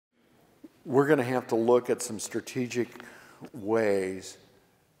we're going to have to look at some strategic ways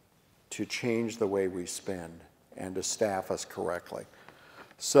to change the way we spend and to staff us correctly.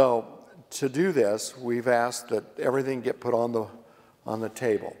 So to do this, we've asked that everything get put on the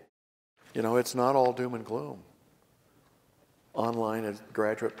table. You know, it's not all doom and gloom. Online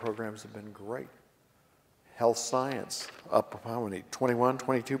graduate programs have been great. Health science, up how many, 21,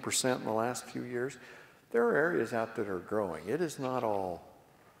 22% in the last few years. There are areas out that are growing. It is not all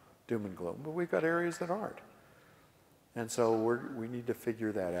doom and gloom, but we've got areas that aren't. And so we need to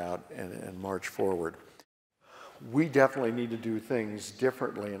figure that out and march forward. We definitely need to do things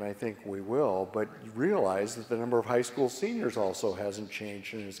differently, and I think we will, but realize that the number of high school seniors also hasn't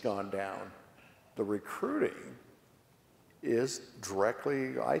changed and has gone down. The recruiting is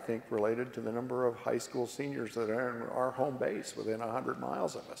directly, I think, related to the number of high school seniors that are in our home base within 100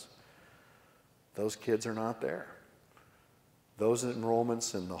 miles of us. Those kids are not there. Those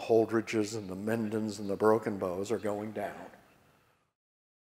enrollments in the Holdridges and the Mendons and the Broken Bows are going down.